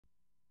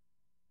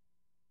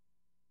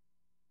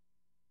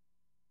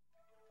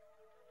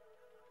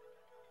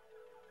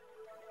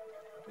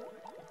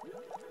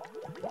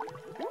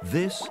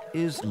This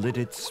is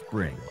Lititz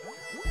Spring,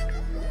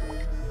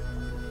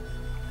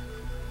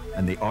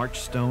 and the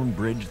arched stone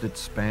bridge that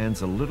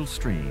spans a little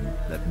stream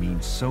that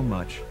means so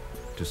much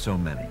to so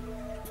many.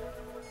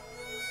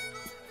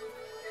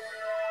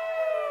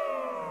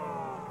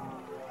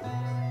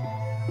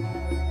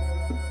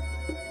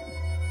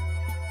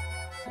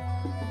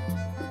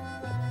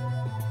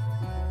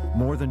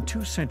 More than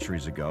 2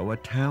 centuries ago, a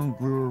town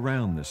grew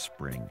around this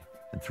spring,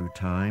 and through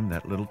time,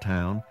 that little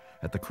town,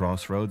 at the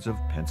crossroads of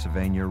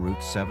Pennsylvania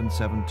Route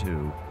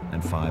 772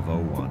 and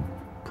 501,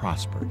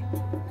 prospered.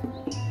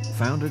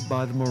 Founded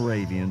by the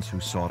Moravians who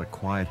sought a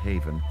quiet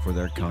haven for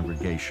their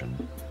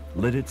congregation,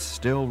 Lititz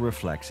still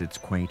reflects its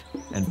quaint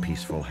and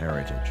peaceful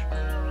heritage.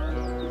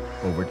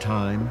 Over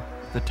time,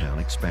 the town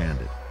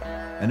expanded,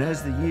 and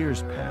as the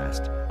years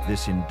passed,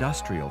 this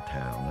industrial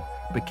town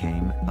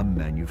became a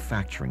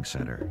manufacturing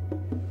center.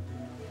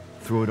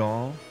 Through it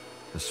all,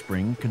 the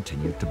spring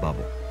continued to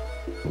bubble.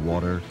 The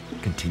water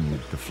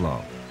continued to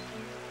flow.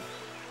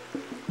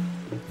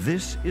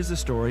 This is the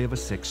story of a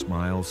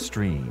 6-mile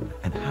stream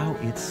and how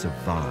it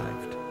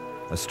survived.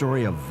 A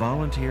story of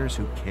volunteers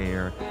who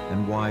care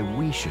and why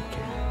we should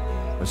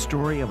care. A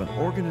story of an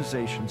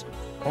organization's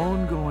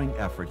ongoing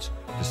efforts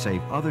to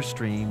save other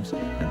streams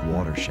and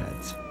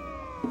watersheds.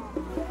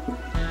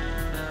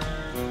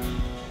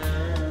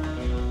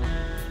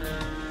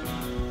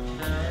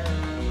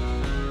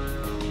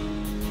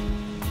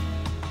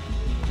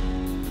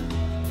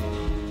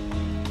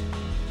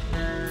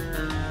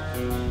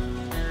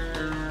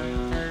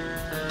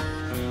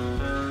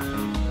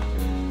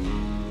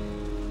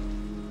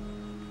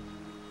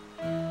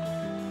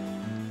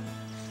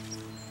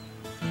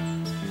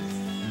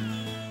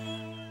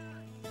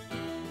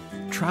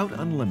 Trout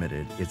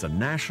Unlimited is a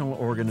national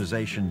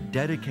organization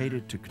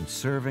dedicated to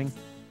conserving,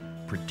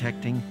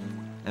 protecting,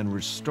 and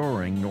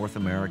restoring North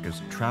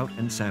America's trout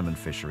and salmon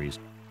fisheries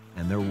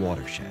and their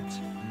watersheds.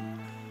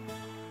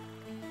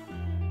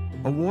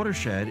 A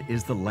watershed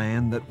is the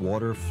land that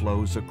water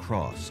flows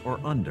across or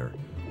under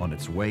on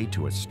its way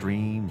to a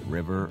stream,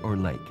 river, or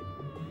lake.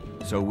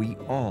 So we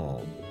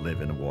all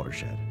live in a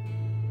watershed.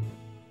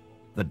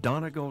 The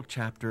Donegal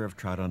chapter of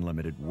Trout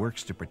Unlimited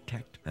works to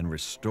protect and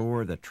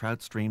restore the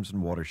trout streams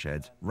and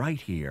watersheds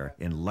right here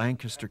in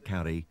Lancaster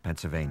County,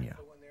 Pennsylvania.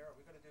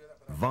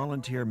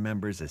 Volunteer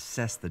members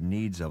assess the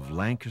needs of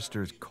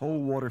Lancaster's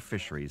cold water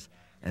fisheries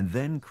and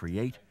then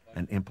create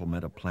and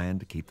implement a plan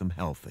to keep them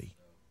healthy.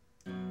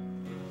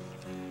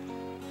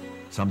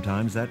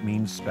 Sometimes that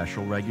means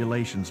special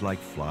regulations like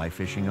fly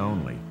fishing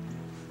only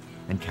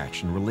and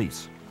catch and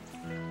release.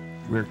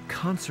 We're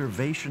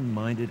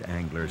conservation-minded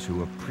anglers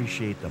who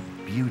appreciate the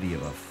beauty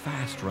of a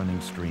fast-running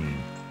stream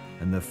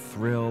and the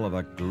thrill of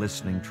a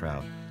glistening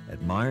trout,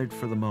 admired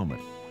for the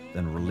moment,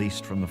 then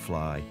released from the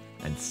fly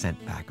and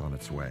sent back on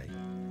its way.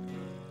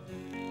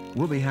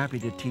 We'll be happy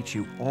to teach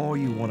you all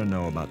you want to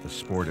know about the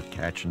sport of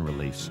catch and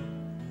release.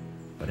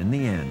 But in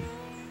the end,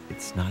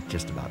 it's not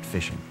just about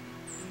fishing.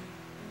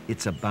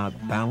 It's about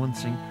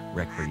balancing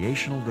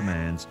recreational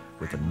demands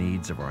with the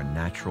needs of our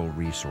natural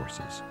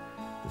resources,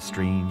 the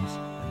streams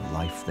and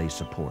life they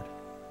support.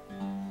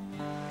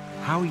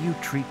 How you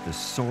treat the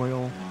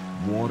soil,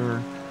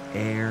 water,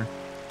 air,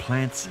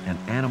 plants, and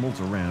animals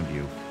around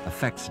you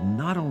affects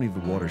not only the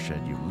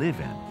watershed you live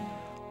in,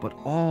 but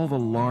all the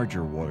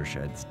larger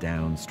watersheds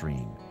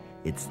downstream.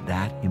 It's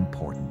that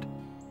important.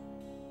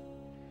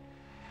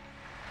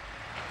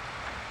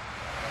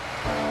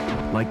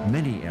 Like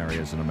many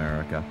areas in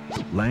America,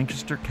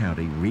 Lancaster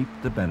County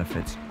reaped the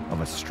benefits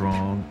of a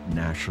strong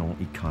national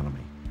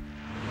economy.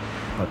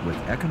 But with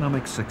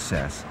economic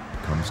success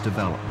comes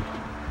development,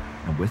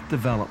 and with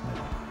development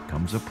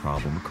comes a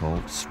problem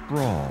called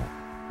sprawl.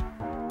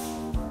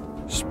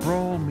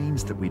 Sprawl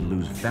means that we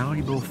lose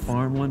valuable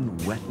farmland,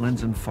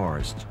 wetlands, and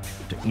forests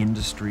to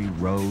industry,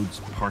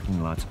 roads,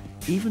 parking lots,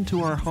 even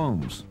to our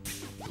homes.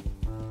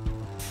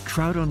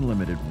 Trout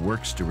Unlimited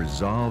works to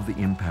resolve the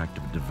impact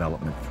of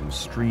development through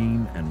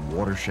stream and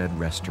watershed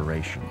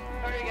restoration.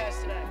 How are you guys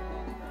today?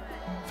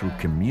 Through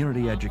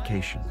community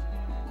education,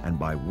 and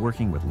by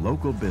working with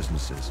local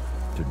businesses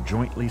to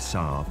jointly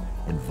solve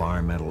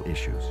environmental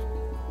issues,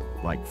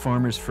 like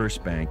Farmers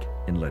First Bank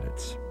in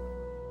Lititz.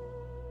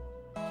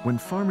 When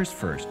Farmers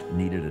First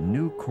needed a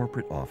new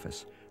corporate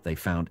office, they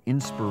found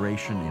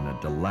inspiration in a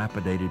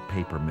dilapidated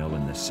paper mill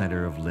in the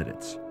center of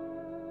Lititz.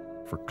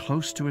 For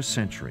close to a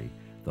century,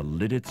 the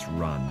Lititz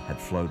Run had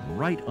flowed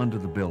right under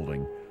the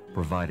building,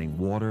 providing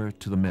water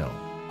to the mill.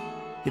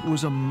 It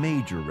was a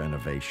major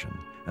renovation,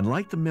 and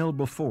like the mill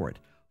before it,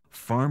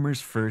 Farmers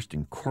First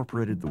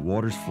incorporated the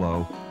water's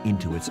flow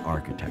into its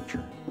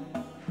architecture.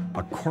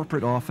 A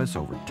corporate office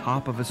over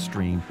top of a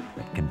stream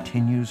that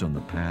continues on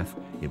the path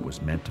it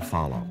was meant to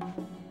follow.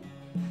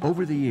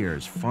 Over the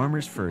years,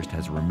 Farmers First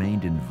has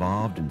remained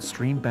involved in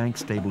stream bank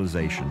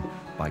stabilization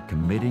by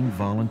committing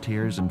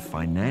volunteers and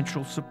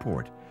financial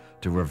support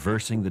to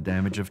reversing the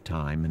damage of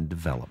time and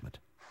development.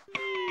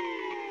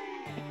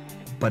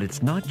 But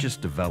it's not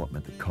just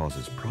development that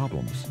causes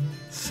problems.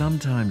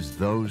 Sometimes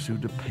those who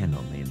depend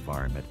on the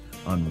environment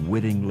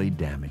unwittingly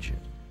damage it.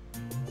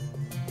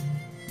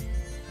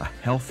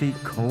 healthy,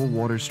 cold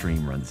water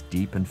stream runs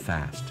deep and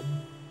fast.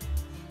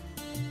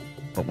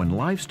 But when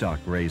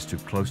livestock graze too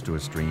close to a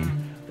stream,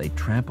 they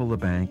trample the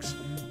banks,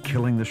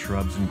 killing the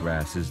shrubs and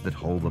grasses that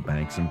hold the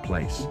banks in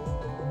place.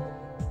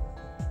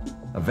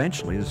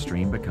 Eventually, the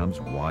stream becomes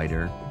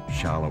wider,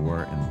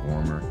 shallower, and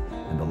warmer,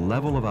 and the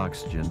level of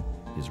oxygen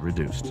is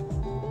reduced.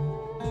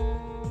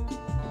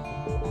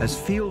 As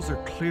fields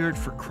are cleared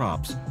for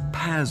crops,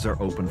 paths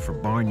are opened for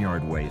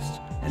barnyard waste,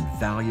 and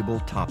valuable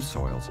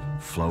topsoils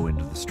flow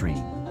into the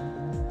stream.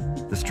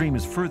 The stream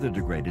is further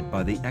degraded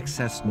by the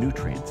excess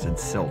nutrients and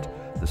silt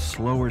the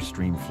slower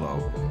stream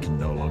flow can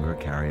no longer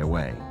carry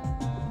away.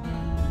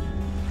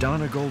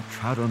 Donegal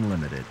Trout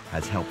Unlimited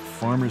has helped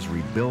farmers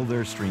rebuild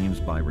their streams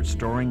by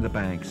restoring the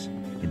banks,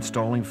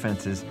 installing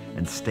fences,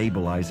 and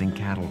stabilizing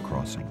cattle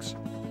crossings.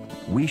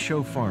 We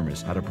show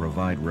farmers how to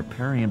provide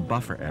riparian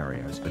buffer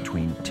areas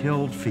between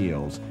tilled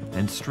fields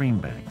and stream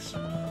banks.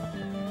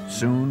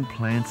 Soon,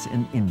 plants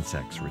and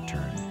insects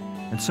return,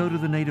 and so do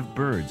the native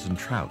birds and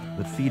trout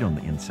that feed on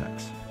the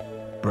insects.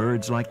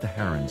 Birds like the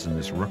herons in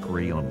this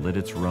rookery on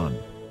Lititz Run.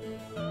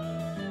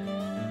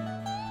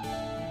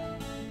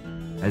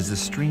 As the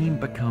stream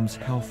becomes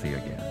healthy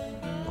again,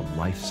 the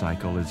life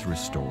cycle is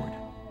restored.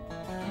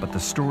 But the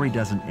story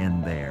doesn't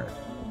end there.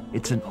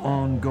 It's an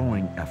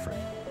ongoing effort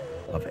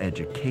of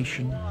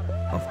education,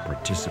 of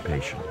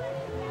participation.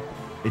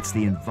 It's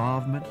the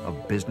involvement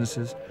of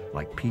businesses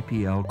like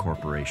PPL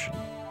Corporation.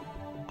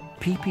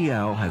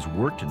 PPL has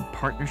worked in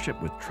partnership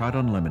with Trout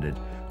Unlimited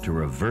to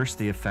reverse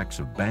the effects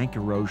of bank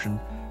erosion,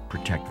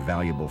 protect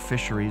valuable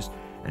fisheries,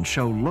 and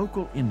show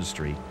local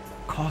industry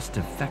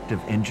cost-effective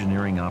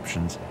engineering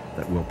options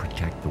that will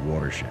protect the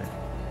watershed.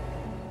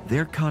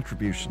 Their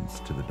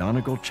contributions to the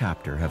Donegal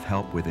chapter have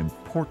helped with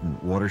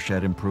important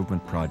watershed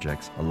improvement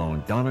projects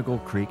along Donegal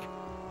Creek,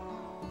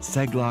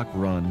 Seglock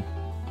Run,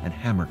 and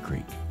Hammer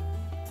Creek.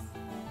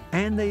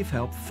 And they've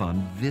helped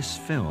fund this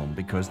film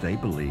because they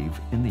believe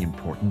in the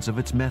importance of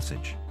its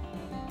message.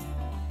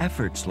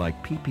 Efforts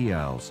like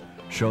PPL's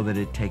show that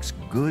it takes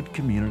good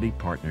community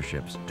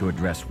partnerships to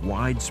address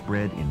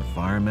widespread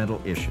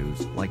environmental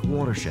issues like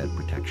watershed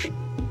protection.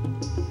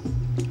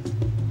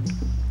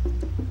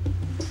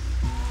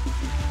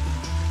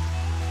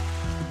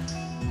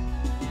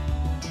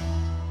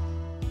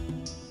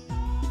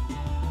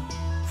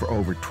 For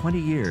over 20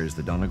 years,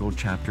 the Donegal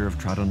chapter of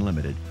Trout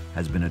Unlimited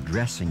has been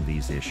addressing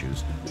these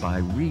issues by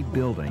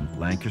rebuilding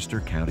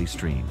Lancaster County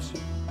streams.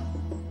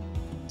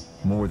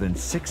 More than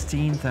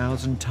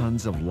 16,000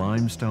 tons of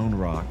limestone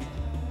rock,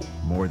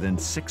 more than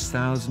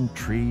 6,000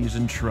 trees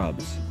and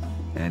shrubs,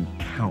 and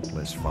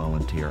countless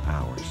volunteer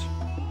hours.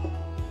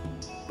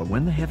 But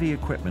when the heavy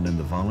equipment and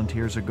the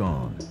volunteers are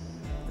gone,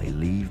 they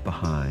leave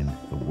behind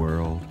the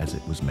world as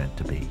it was meant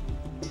to be.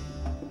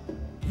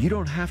 You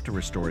don't have to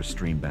restore a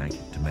stream bank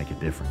to make a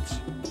difference.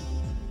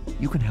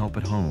 You can help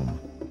at home.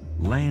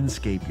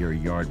 Landscape your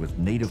yard with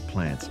native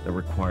plants that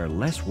require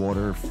less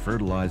water,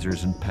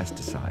 fertilizers, and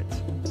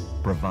pesticides.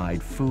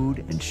 Provide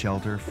food and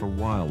shelter for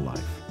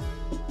wildlife.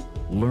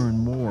 Learn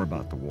more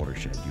about the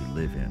watershed you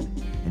live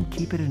in and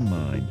keep it in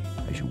mind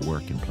as you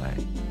work and play.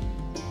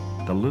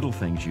 The little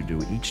things you do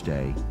each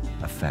day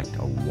affect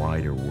a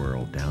wider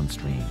world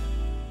downstream.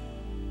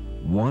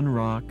 One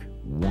rock,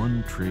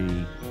 one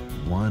tree,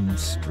 one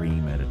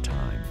stream at a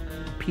time.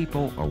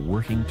 People are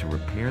working to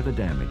repair the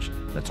damage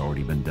that's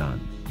already been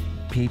done.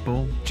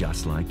 People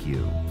just like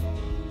you.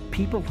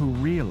 People who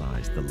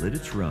realize the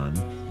Lititz Run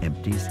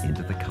empties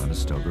into the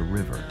Conestoga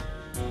River,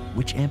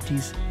 which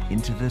empties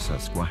into the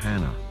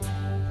Susquehanna,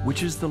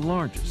 which is the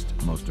largest,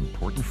 most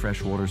important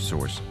freshwater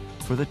source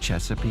for the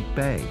Chesapeake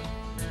Bay,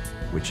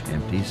 which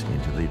empties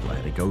into the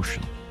Atlantic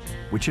Ocean,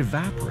 which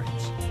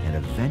evaporates and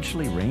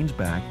eventually rains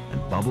back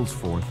and bubbles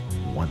forth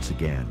once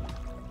again.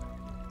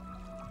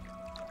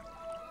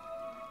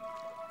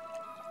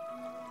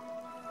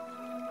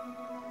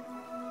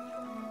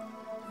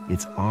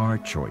 It's our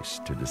choice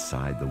to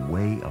decide the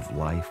way of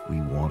life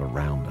we want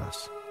around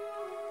us.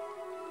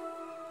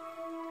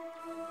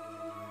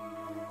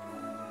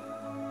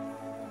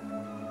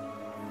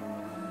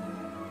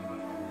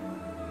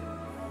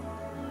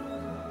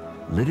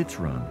 Lititz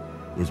Run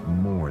is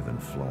more than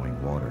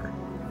flowing water.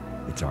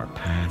 It's our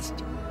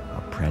past,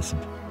 our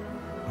present,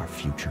 our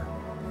future.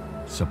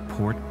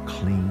 Support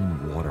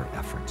clean water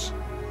efforts.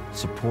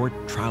 Support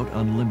Trout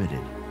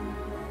Unlimited,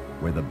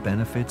 where the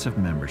benefits of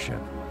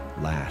membership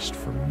last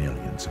for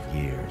millions of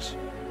years.